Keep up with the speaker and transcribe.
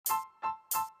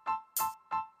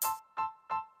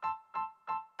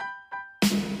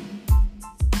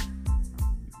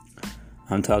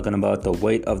I'm talking about the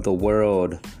weight of the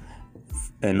world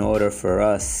in order for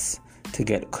us to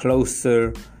get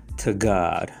closer to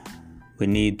God. We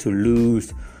need to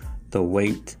lose the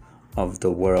weight of the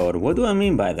world. What do I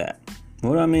mean by that?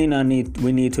 What do I mean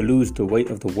we need to lose the weight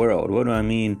of the world? What do I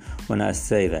mean when I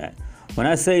say that? When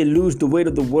I say lose the weight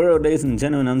of the world, ladies and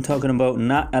gentlemen, I'm talking about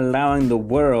not allowing the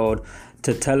world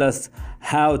to tell us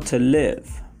how to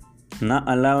live. Not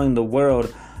allowing the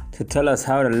world to tell us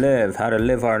how to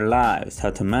live our lives, how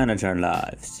to manage our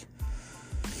lives.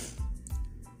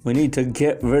 We need to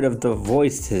get rid of the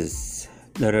voices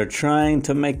that are trying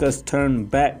to make us turn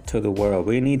back to the world.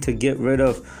 We need to get rid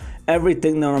of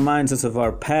everything that reminds us of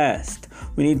our past.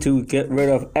 We need to get rid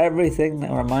of everything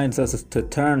that reminds us to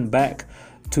turn back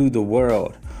to the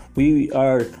world. We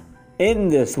are in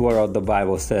this world, the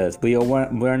Bible says.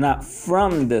 We're not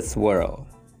from this world.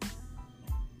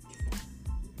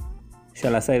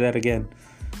 Shall I say that again?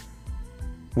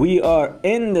 We are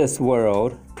in this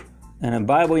world, and the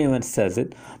Bible even says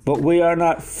it, but we are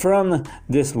not from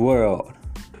this world.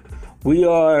 We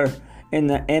are,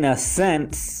 in a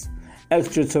sense,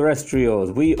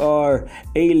 extraterrestrials. We are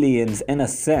aliens in a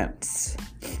sense,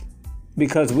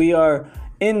 because we are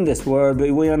in this world, but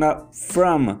we are not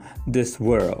from this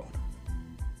world.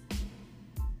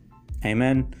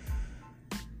 Amen.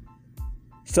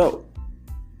 So,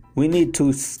 we need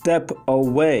to step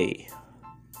away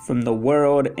from the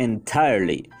world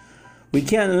entirely. We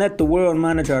can't let the world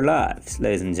manage our lives,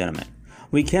 ladies and gentlemen.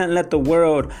 We can't let the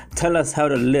world tell us how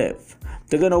to live.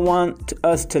 They're going to want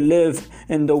us to live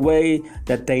in the way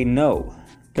that they know.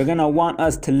 They're going to want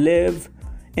us to live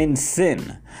in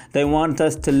sin. They want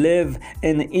us to live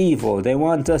in evil. They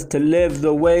want us to live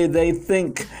the way they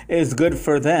think is good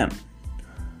for them.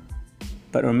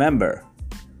 But remember,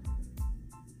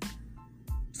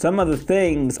 a lot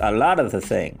of the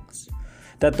things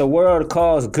that the world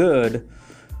calls good,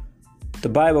 the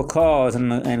Bible calls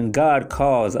and God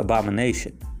calls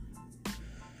abomination.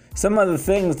 Some of the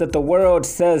things that the world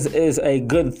says is a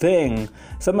good thing,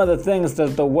 some of the things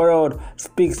that the world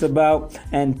speaks about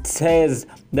and says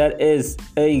that is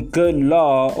a good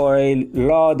law or a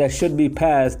law that should be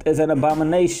passed, is an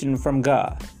abomination from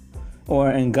God,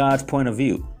 or in God's point of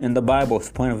view, in the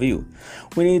Bible's point of view.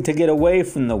 We need to get away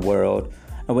from the world,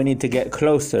 and we need to get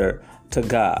closer to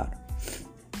God.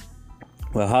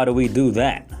 Well, how do we do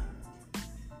that?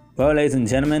 Well, ladies and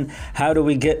gentlemen, how do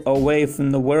we get away from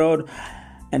the world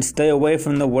and stay away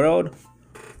from the world?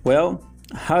 Well,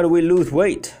 how do we lose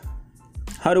weight?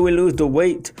 How do we lose the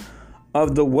weight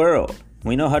of the world?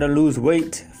 We know how to lose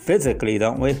weight physically,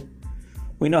 don't we?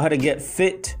 We know how to get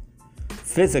fit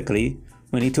physically.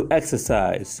 We need to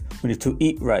exercise. We need to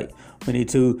eat right. We need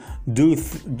to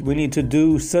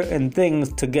do certain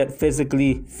things to get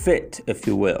physically fit, if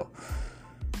you will.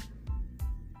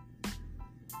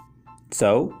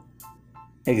 So,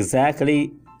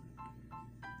 exactly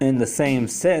in the same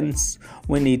sense,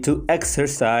 we need to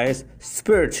exercise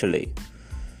spiritually.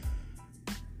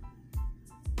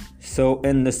 So,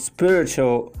 in the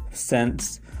spiritual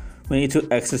sense, we need to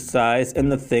exercise in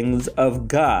the things of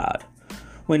God.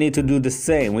 We need to do the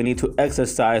same. We need to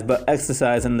exercise, but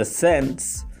exercise in the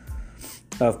sense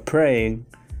of praying,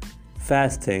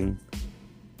 fasting,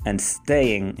 and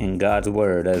staying in God's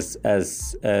word, as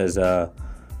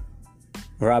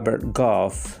Robert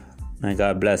Goff, may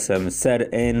God bless him, said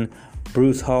in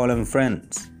Bruce Hall and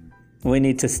Friends. We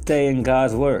need to stay in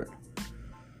God's word.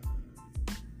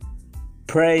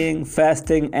 Praying,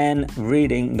 fasting, and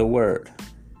reading the word.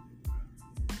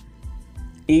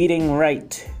 Eating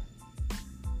right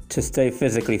to stay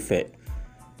physically fit.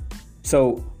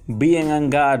 So, being on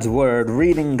God's word,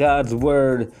 reading God's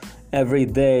word every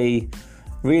day,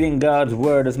 reading God's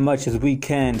word as much as we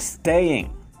can,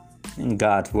 staying in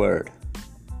God's word.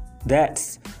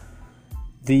 That's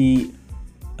the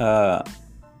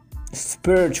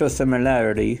spiritual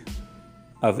similarity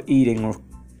of eating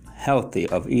healthy,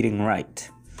 of eating right.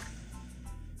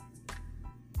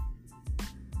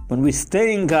 When we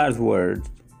stay in God's word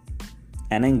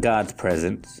and in God's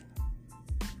presence,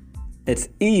 it's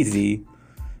easy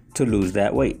to lose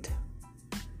that weight.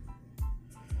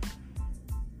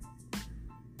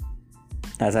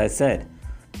 As I said,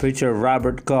 preacher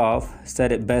Robert Goff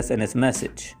said it best in his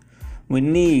message. We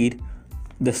need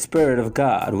the Spirit of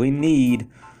God. We need,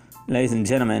 ladies and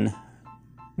gentlemen,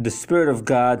 the Spirit of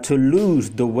God to lose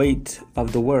the weight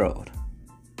of the world.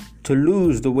 To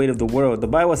lose the weight of the world. The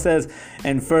Bible says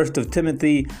in 1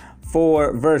 Timothy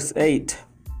 4 verse 8,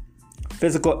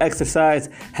 physical exercise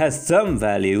has some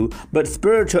value, but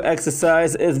spiritual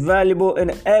exercise is valuable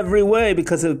in every way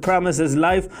because it promises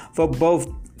life for both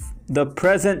the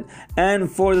present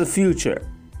and for the future.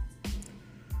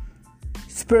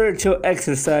 spiritual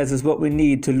exercise is what we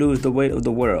need to lose the weight of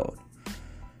the world.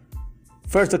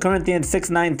 1 Corinthians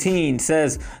 6:19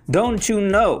 says, "Don't you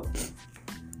know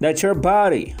that your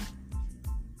body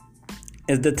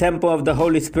is the temple of the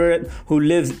Holy Spirit who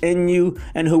lives in you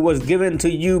and who was given to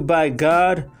you by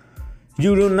God?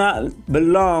 You do not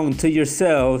belong to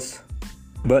yourselves,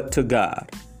 but to God."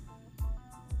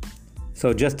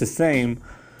 So just the same,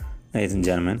 ladies and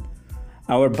gentlemen,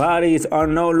 our bodies are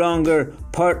no longer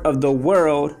part of the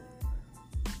world,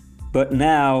 but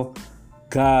now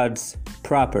God's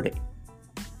property.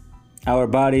 Our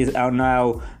bodies are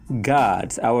now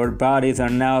God's. Our bodies are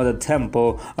now the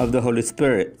temple of the Holy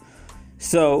Spirit.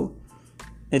 So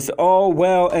it's all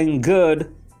well and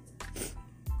good,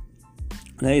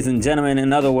 ladies and gentlemen,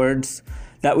 in other words,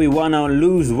 that we want to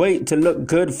lose weight to look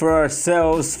good for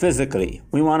ourselves physically.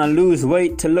 We want to lose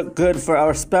weight to look good for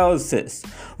our spouses.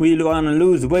 We want to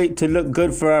lose weight to look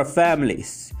good for our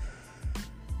families.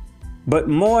 But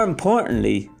more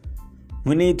importantly,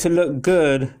 we need to look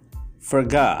good for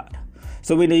God.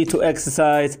 So we need to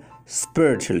exercise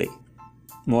spiritually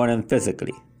more than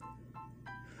physically.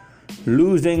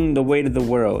 Losing the weight of the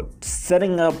world,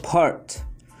 setting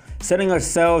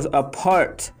ourselves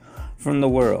apart from the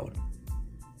world.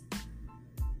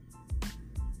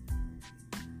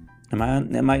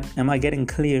 Am I getting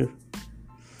clear?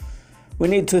 We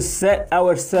need to set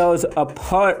ourselves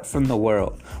apart from the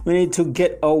world. We need to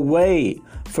get away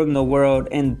from the world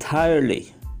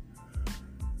entirely.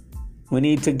 We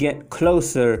need to get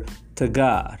closer to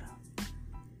God.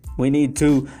 We need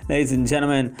to, ladies and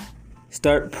gentlemen,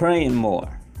 start praying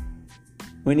more.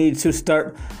 We need to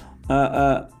start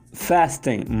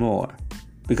fasting more.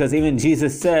 Because even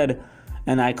Jesus said,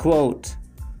 and I quote,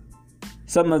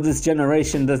 "Some of this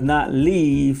generation does not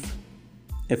leave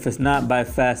if it's not by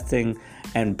fasting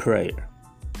and prayer."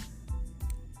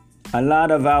 A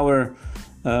lot of our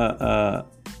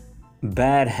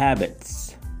bad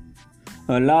habits,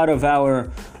 a lot of our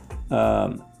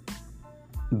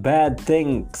bad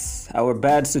things, our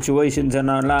bad situations in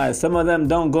our lives, some of them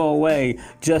don't go away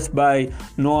just by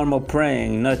normal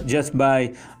praying, not just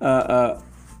by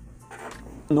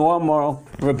normal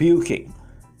rebuking.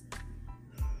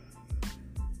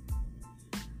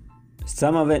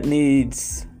 Some of it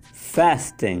needs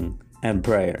fasting and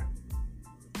prayer.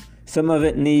 Some of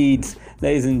it needs,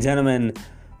 ladies and gentlemen,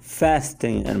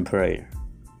 fasting and prayer.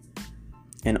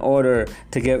 In order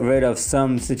to get rid of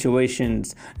some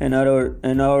situations, in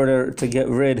order to get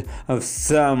rid of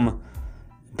some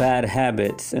bad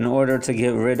habits, in order to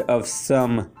get rid of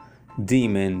some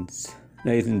demons.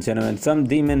 Ladies and gentlemen, some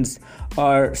demons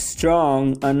are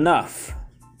strong enough.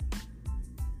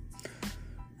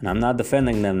 And I'm not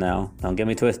defending them now, don't get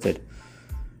me twisted.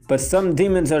 But some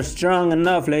demons are strong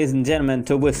enough, ladies and gentlemen,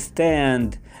 to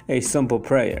withstand a simple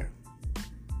prayer.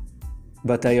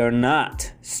 But they are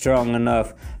not strong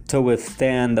enough to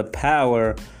withstand the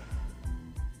power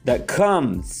that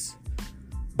comes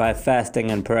by fasting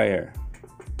and prayer.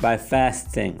 By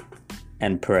fasting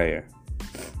and prayer.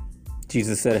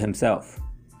 Jesus said it himself.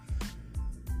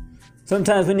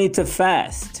 Sometimes we need to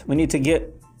fast. We need to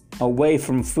get away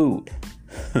from food.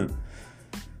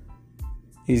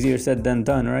 Easier said than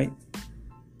done, right?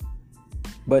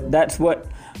 But that's what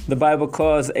the Bible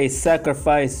calls a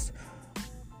sacrifice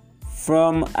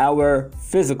from our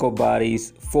physical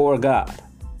bodies for God.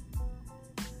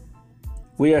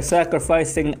 We are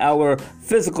sacrificing our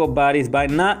physical bodies by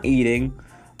not eating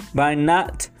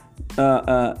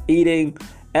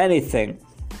anything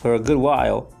for a good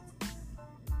while.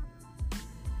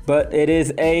 But it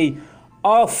is a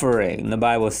offering, the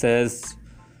Bible says,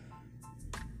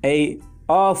 a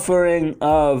offering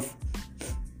of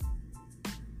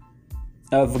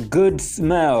good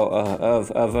smell,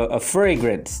 of a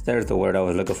fragrance. There's the word I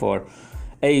was looking for.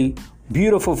 A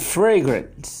beautiful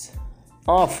fragrance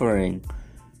offering.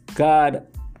 God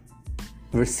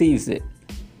receives it.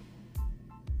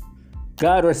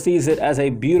 God receives it as a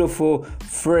beautiful,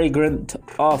 fragrant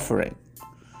offering.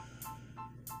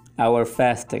 Our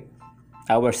fasting,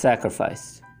 our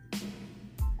sacrifice.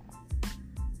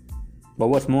 But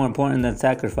what's more important than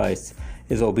sacrifice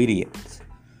is obedience.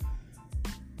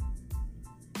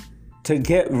 To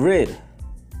get rid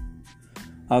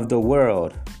of the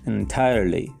world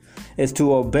entirely is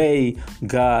to obey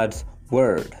God's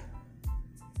word.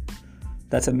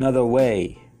 That's another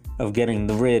way of getting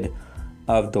rid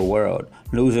of the world,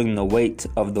 losing the weight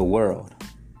of the world.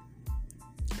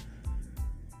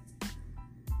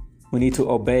 We need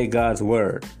to obey God's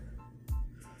word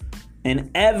in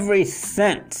every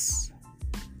sense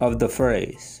of the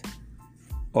phrase.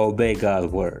 Obey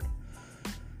God's word.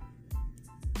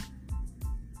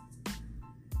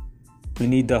 We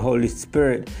need the Holy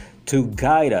Spirit to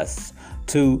guide us,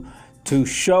 to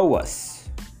show us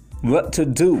what to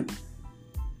do,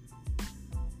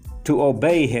 to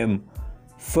obey Him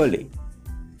fully.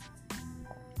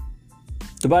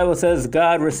 The Bible says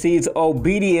God receives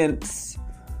obedience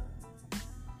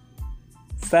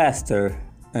faster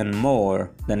and more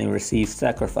than He receives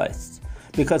sacrifice.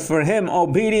 Because for Him,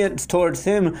 obedience towards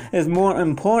Him is more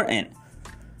important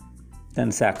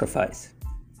than sacrifice.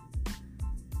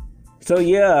 So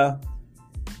yeah,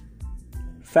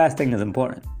 fasting is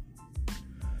important.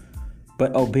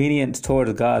 But obedience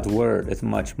towards God's word is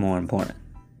much more important.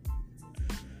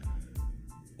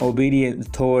 Obedience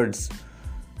towards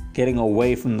getting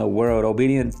away from the world.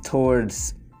 Obedience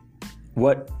towards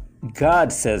what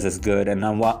God says is good and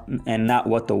not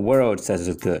what the world says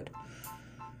is good.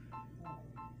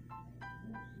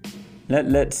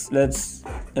 Let's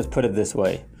put it this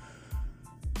way.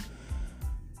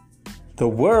 The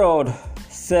world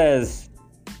says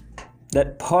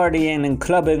that partying and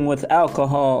clubbing with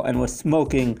alcohol and with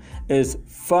smoking is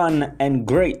fun and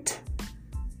great.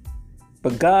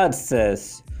 But God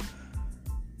says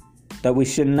that we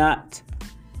should not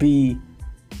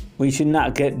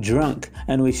get drunk,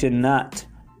 and we should not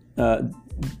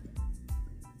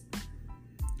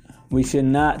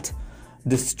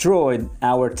destroy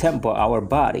our temple, our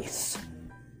bodies,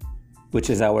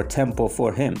 which is our temple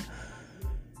for Him.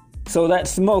 So that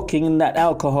smoking and that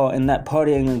alcohol and that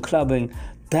partying and clubbing,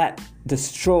 that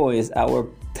destroys our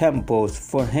temples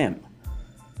for Him.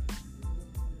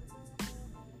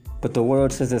 But the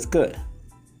world says it's good.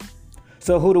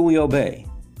 So who do we obey?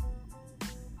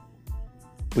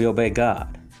 We obey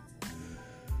God.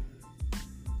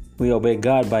 We obey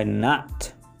God by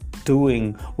not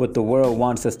doing what the world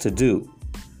wants us to do.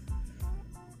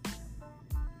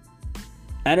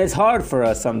 And it's hard for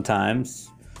us sometimes.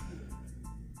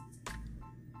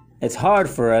 It's hard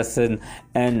for us,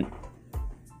 and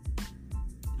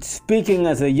speaking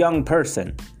as a young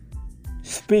person,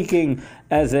 speaking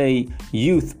as a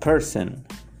youth person,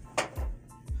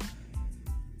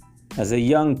 as a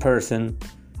young person,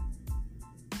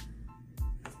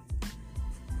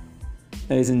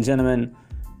 ladies and gentlemen,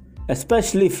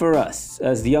 especially for us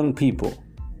as young people,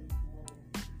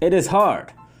 it is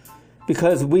hard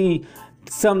because we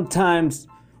sometimes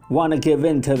want to give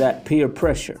in to that peer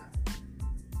pressure.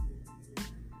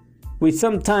 We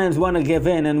sometimes want to give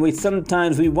in, and we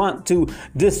want to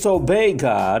disobey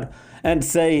God and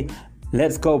say,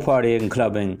 let's go partying and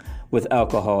clubbing with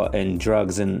alcohol and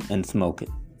drugs and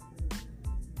smoking.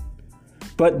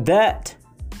 But that,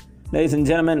 ladies and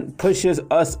gentlemen, pushes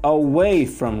us away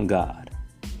from God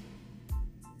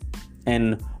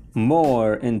and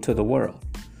more into the world.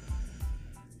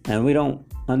 And we don't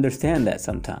understand that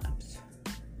sometimes.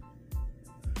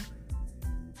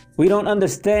 We don't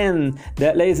understand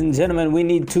that, ladies and gentlemen, we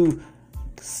need to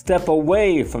step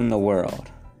away from the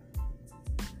world.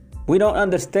 We don't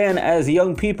understand as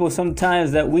young people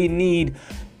sometimes that we need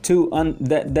to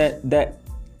that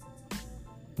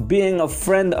being a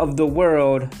friend of the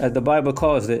world, as the Bible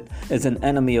calls it, is an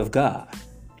enemy of God.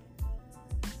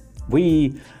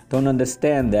 We don't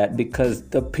understand that because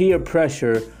the peer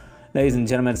pressure, ladies and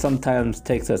gentlemen, sometimes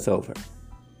takes us over.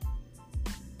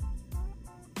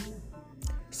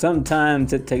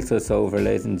 Sometimes it takes us over,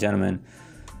 ladies and gentlemen.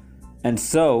 And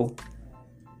so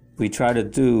we try to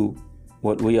do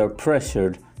what we are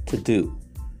pressured to do.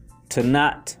 To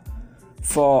not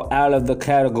fall out of the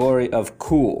category of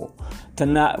cool. To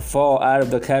not fall out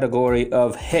of the category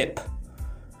of hip.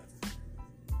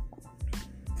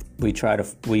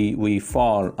 We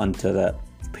fall under that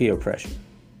peer pressure.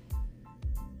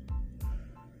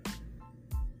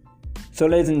 So,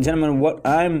 ladies and gentlemen, what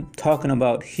I'm talking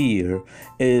about here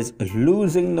is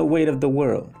losing the weight of the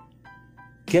world,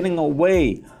 getting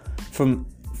away from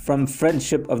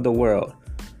friendship of the world,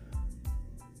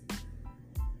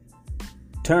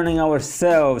 turning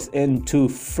ourselves into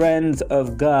friends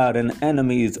of God and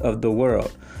enemies of the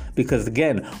world. Because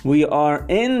again, we are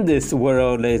in this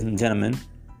world, ladies and gentlemen,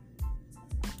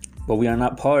 but we are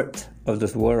not part of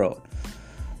this world.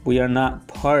 We are not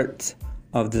part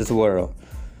of this world.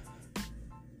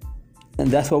 And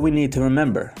that's what we need to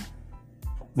remember.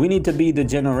 We need to be the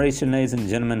generation, ladies and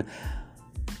gentlemen,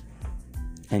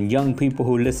 and young people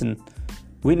who listen.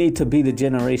 We need to be the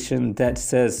generation that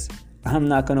says, I'm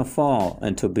not going to fall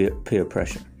into peer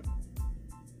pressure.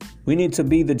 We need to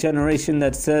be the generation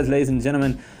that says, ladies and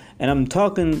gentlemen, and I'm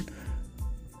talking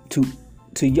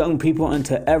to young people and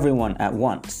to everyone at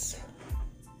once.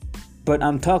 But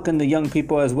I'm talking to young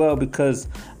people as well because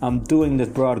I'm doing this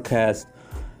broadcast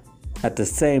at the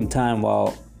same time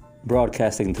while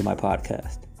broadcasting to my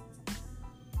podcast.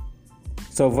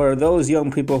 So for those young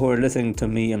people who are listening to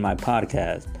me in my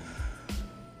podcast,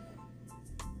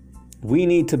 we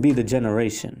need to be the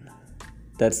generation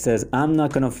that says, I'm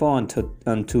not going to fall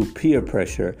into peer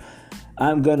pressure.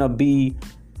 I'm going to be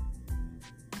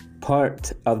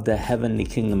part of the heavenly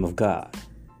kingdom of God.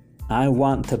 I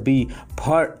want to be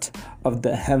part of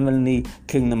the heavenly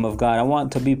kingdom of God. I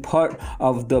want to be part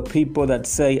of the people that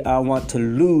say, I want to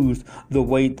lose the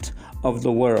weight of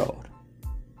the world.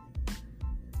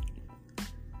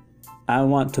 I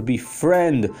want to be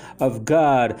friend of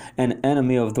God and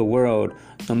enemy of the world,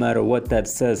 no matter what that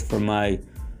says for my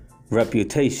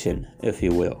reputation, if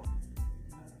you will.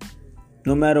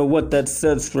 No matter what that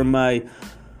says for my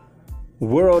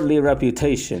worldly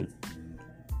reputation.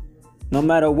 No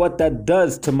matter what that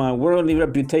does to my worldly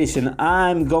reputation,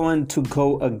 I'm going to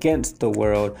go against the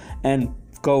world and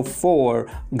go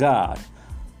for God.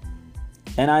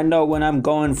 And I know when I'm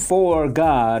going for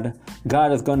God,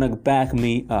 God is going to back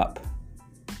me up.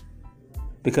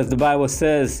 Because the Bible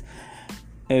says,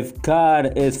 if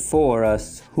God is for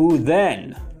us, who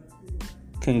then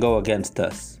can go against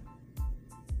us?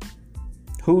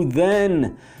 Who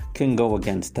then can go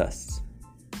against us?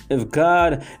 If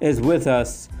God is with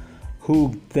us,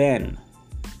 who then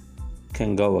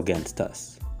can go against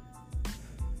us?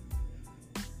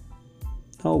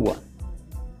 No one.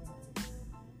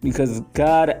 Because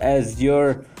God as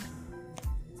your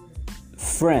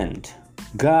friend,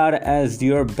 God as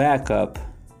your backup,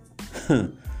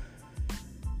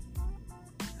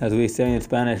 as we say in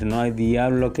Spanish, no hay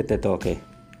diablo que te toque.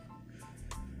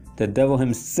 The devil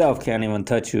himself can't even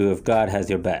touch you if God has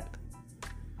your back.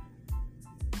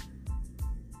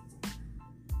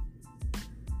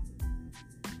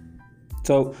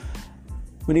 So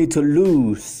we need to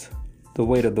lose the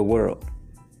weight of the world.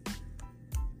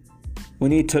 We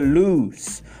need to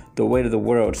lose the weight of the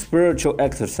world. Spiritual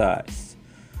exercise.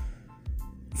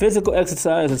 Physical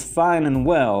exercise is fine and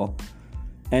well,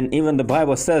 and even the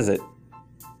Bible says it.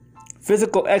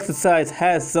 Physical exercise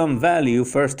has some value,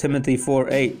 1 Timothy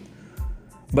 4:8.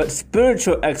 But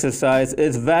spiritual exercise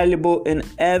is valuable in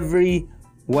every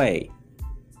way,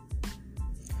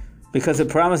 because it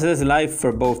promises life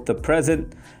for both the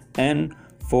present and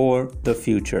for the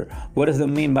future. What does it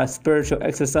mean by spiritual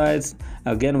exercise?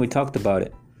 Again, we talked about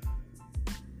it.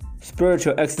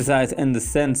 Spiritual exercise in the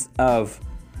sense of,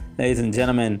 ladies and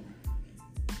gentlemen,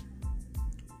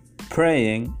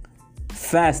 praying,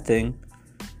 fasting,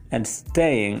 and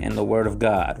staying in the Word of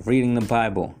God, reading the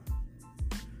Bible,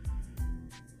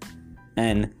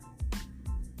 and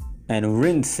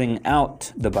rinsing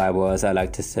out the Bible, as I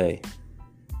like to say.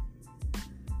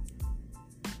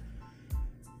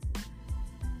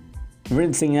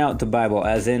 Rinsing out the Bible,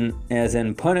 as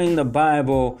in putting the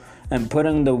Bible and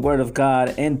putting the Word of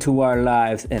God into our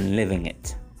lives and living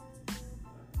it.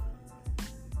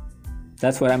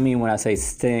 That's what I mean when I say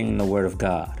staying in the Word of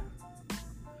God.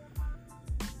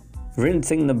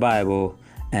 Rinsing the Bible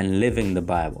and living the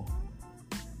Bible.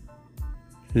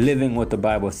 Living what the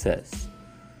Bible says.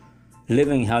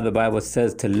 Living how the Bible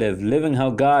says to live. Living how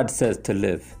God says to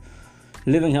live.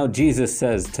 Living how Jesus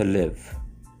says to live.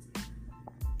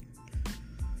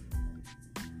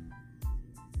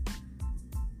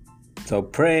 So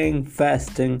praying,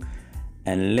 fasting,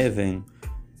 and living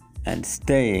and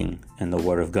staying in the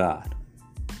Word of God.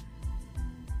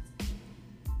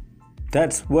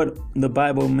 That's what the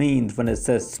Bible means when it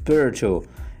says spiritual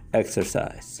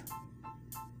exercise.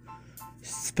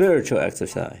 Spiritual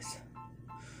exercise.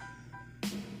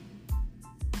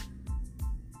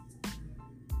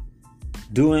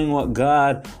 Doing what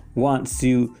God wants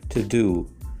you to do,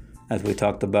 as we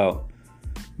talked about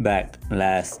back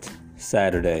last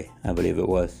Saturday, I believe it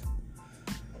was.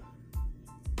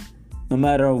 No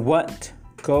matter what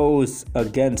goes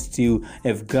against you,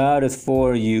 if God is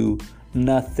for you,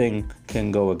 nothing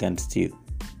can go against you.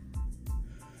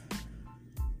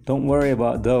 Don't worry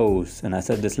about those, and I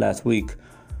said this last week,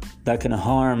 that can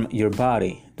harm your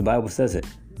body. The Bible says it.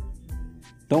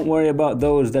 Don't worry about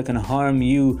those that can harm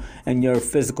you and your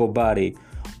physical body.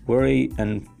 Worry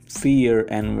and fear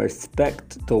and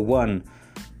respect the one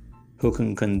who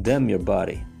can condemn your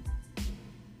body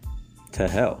to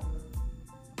hell.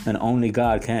 And only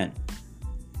God can.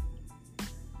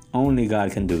 Only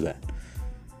God can do that.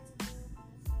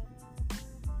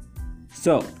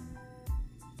 So,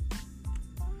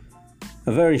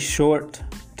 a very short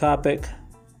topic,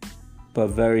 but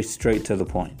very straight to the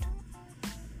point.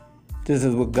 This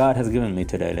is what God has given me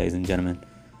today, ladies and gentlemen.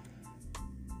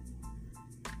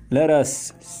 Let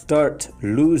us start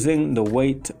losing the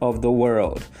weight of the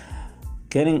world.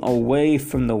 Getting away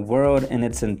from the world in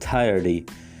its entirety.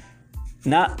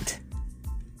 Not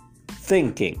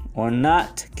thinking or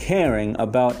not caring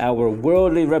about our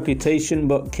worldly reputation,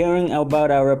 but caring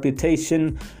about our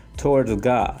reputation towards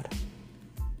God.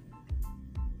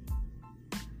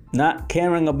 Not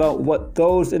caring about what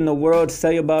those in the world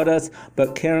say about us,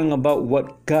 but caring about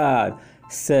what God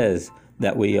says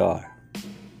that we are.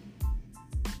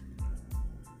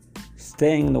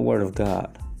 Staying in the Word of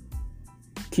God.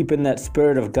 Keeping that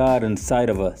Spirit of God inside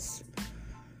of us.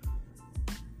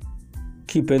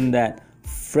 Keeping that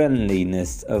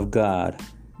friendliness of God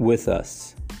with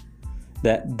us.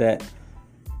 That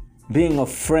being a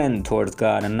friend towards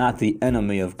God and not the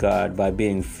enemy of God by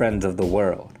being friends of the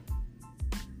world.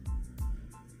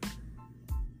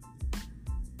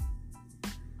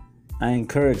 I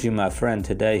encourage you, my friend,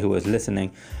 today who is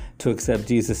listening, to accept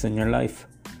Jesus in your life.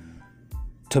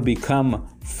 To become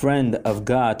friend of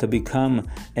God, to become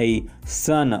a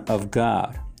son of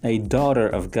God, a daughter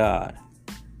of God,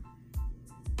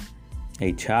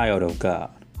 a child of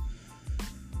God.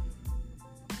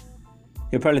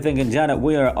 You're probably thinking, Janet,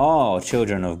 we are all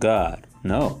children of God.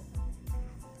 No.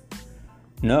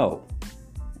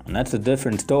 And that's a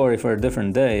different story for a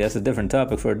different day. That's a different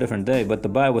topic for a different day. But the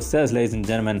Bible says, ladies and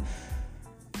gentlemen,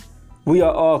 we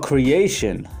are all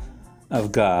creation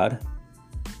of God.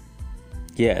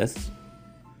 Yes.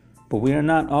 But we are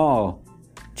not all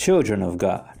children of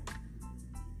God.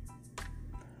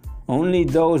 Only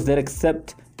those that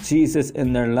accept Jesus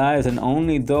in their lives and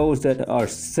only those that are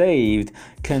saved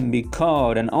can be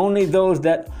called, and only those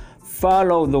that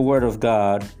follow the Word of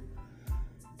God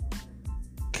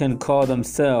can call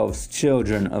themselves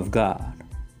children of God.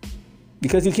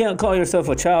 Because you can't call yourself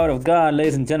a child of God,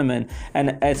 ladies and gentlemen,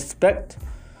 and expect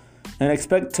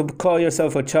to call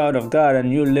yourself a child of God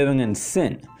and you're living in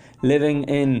sin, living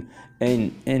in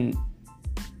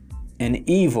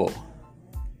evil,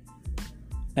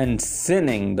 and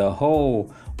sinning the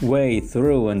whole way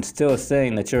through and still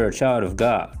saying that you're a child of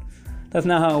God. That's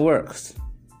not how it works.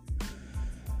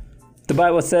 The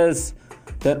Bible says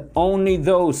that only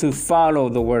those who follow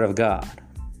the Word of God,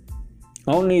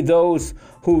 only those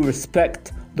who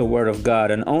respect the Word of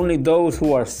God, and only those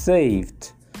who are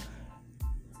saved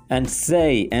and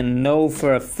say and know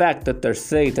for a fact that they're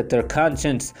saved, that their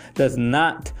conscience does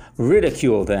not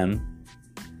ridicule them,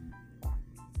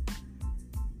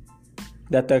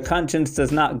 that their conscience does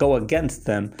not go against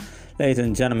them, ladies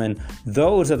and gentlemen,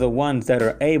 those are the ones that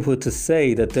are able to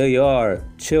say that they are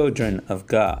children of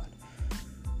God.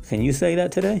 Can you say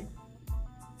that today?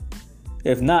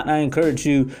 If not, I encourage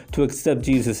you to accept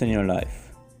Jesus in your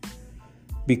life.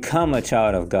 Become a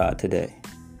child of God today.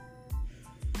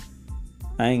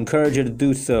 I encourage you to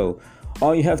do so.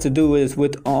 All you have to do is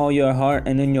with all your heart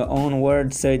and in your own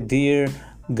words say, "Dear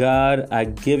God, I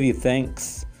give you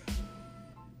thanks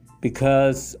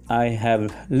because I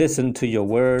have listened to your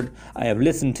word. I have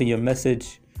listened to your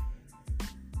message.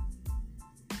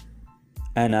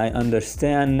 And I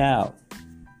understand now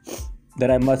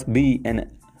that I must be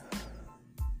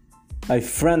a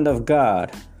friend of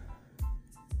God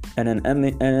and an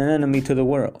enemy to the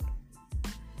world.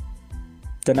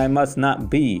 That I must not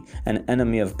be an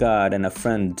enemy of God and a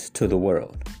friend to the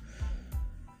world.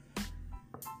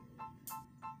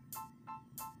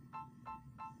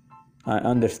 I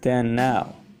understand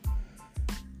now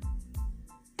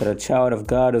that a child of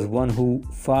God is one who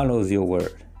follows your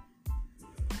word.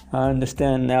 I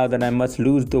understand now that I must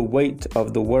lose the weight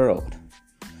of the world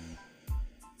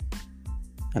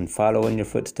and follow in your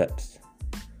footsteps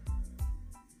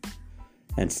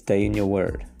and stay in your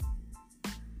word.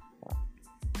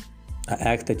 I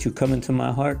ask that you come into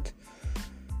my heart,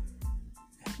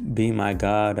 be my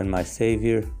God and my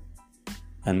Savior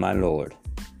and my Lord.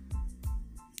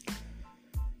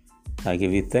 I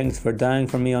give you thanks for dying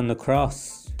for me on the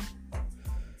cross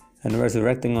and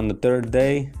resurrecting on the third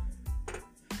day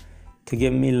to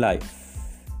give me life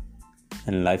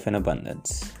and life in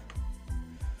abundance.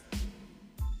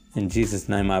 In Jesus'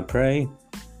 name I pray.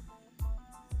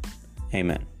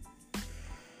 Amen.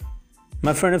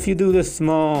 My friend, if you do this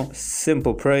small,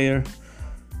 simple prayer,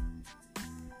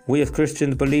 we as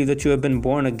Christians believe that you have been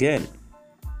born again.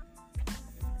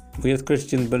 We as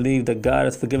Christians believe that God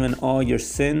has forgiven all your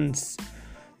sins,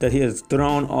 that He has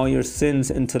thrown all your sins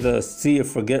into the sea of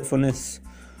forgetfulness.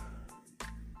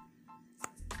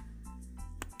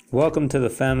 Welcome to the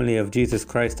family of Jesus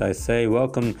Christ, I say.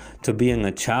 Welcome to being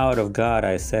a child of God,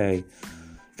 I say.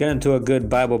 Get into a good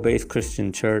Bible-based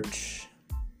Christian church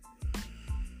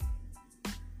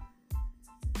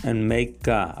and make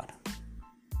God,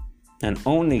 and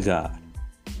only God,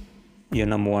 your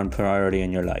number one priority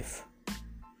in your life.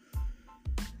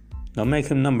 Don't make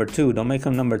Him number two. Don't make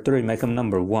Him number three. Make Him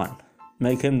number one.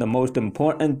 Make him the most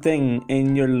important thing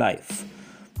in your life.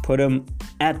 Put him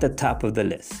at the top of the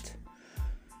list.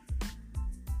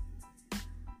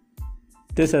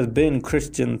 This has been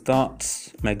Christian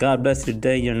Thoughts. May God bless your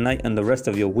day, your night, and the rest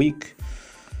of your week.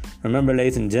 Remember,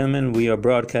 ladies and gentlemen, we are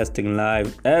broadcasting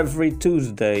live every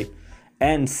Tuesday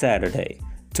and Saturday.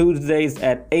 Tuesdays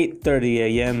at 8:30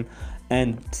 a.m.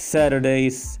 and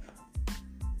Saturdays,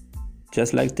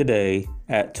 just like today,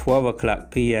 at 12 o'clock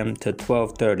p.m. to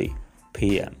 12:30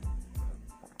 p.m.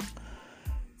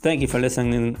 Thank you for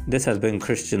listening. This has been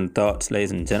Christian Thoughts,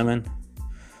 ladies and gentlemen.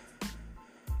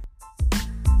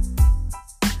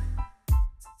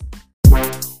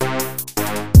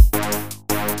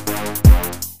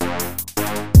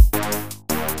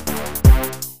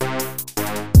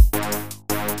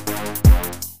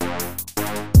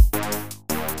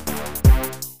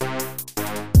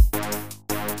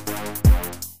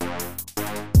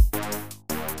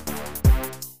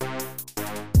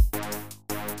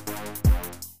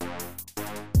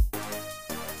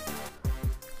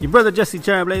 Your brother Jesse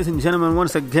Jarrett, ladies and gentlemen,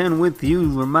 once again with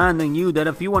you, reminding you that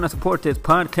if you want to support this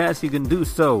podcast, you can do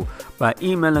so by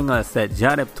emailing us at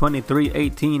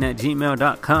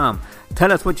jadep2318@gmail.com.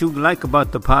 Tell us what you like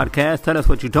about the podcast, tell us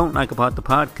what you don't like about the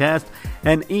podcast,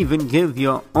 and even give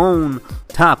your own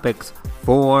topics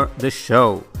for the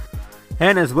show.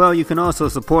 And as well, you can also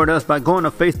support us by going to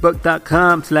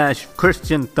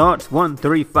facebook.com/Christian Thoughts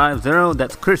 1350,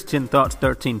 that's Christian Thoughts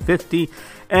 1350,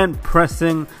 and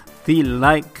pressing the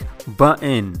like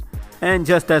button. And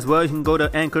just as well, you can go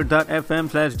to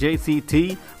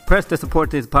anchor.fm/JCT, press the support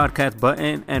this podcast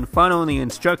button, and follow the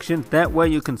instructions. That way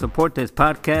you can support this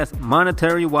podcast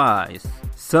monetary wise.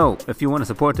 So if you want to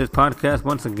support this podcast,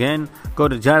 once again, go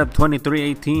to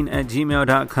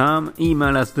jadep2318@gmail.com,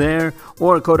 email us there,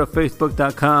 or go to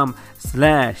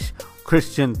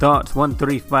facebook.com/Christian Thoughts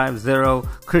 1350,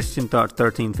 Christian Thoughts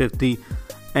 1350,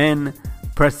 and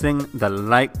pressing the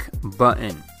like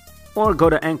button. Or go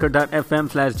to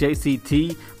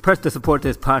anchor.fm/JCT, press the support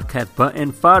this podcast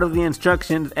button, follow the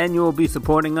instructions, and you will be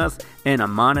supporting us in a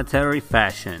monetary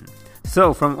fashion.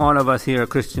 So from all of us here at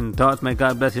Christian Thoughts, may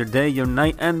God bless your day, your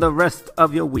night, and the rest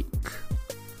of your week.